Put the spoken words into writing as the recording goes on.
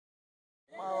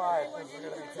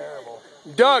terrible.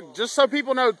 Doug, just so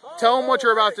people know, tell them what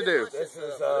you're about to do. This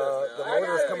is, the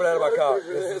mortar's coming out of my cock.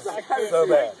 This is so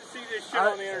bad. See this shit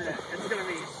on the internet. It's going to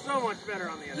be so much better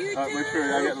on the internet. Make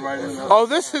sure I get the right in there. Oh,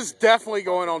 this is definitely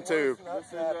going on too.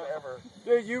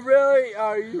 Dude, you really,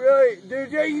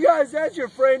 dude, you guys, that's your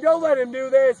friend. Don't let him do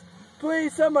this.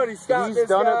 Please, somebody stop this guy. He's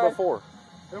done it before.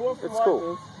 It's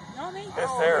cool.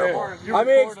 It's terrible. I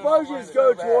mean, explosions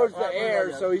go towards the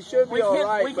air, so he should be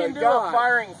alright. We can do a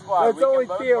firing squad. That's only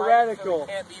theoretical.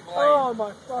 Oh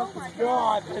my fucking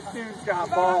god, this dude's got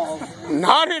balls.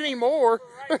 Not anymore.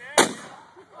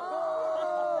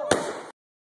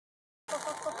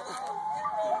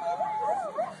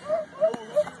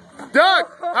 Doug,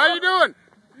 how you doing?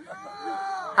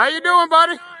 How you doing,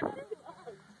 buddy?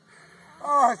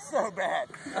 Oh, it's so bad.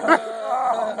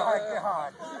 Oh my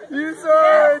god. You sir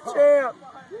are a champ.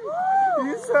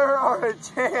 You sir are a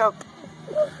champ.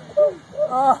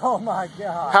 Oh my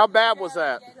god. How bad was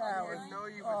that? That was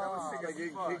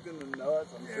getting kicked in the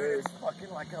nuts. I'm sure it's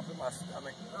fucking like up in my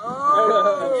stomach.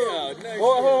 Oh, yeah.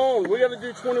 Hold on. We got to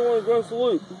do 21 gun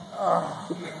salute.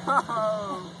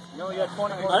 You only got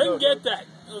 21. I didn't get that.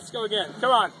 Let's go again.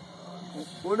 Come on.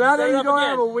 Well, now that you don't again.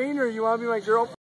 have a wiener, you want to be my girlfriend?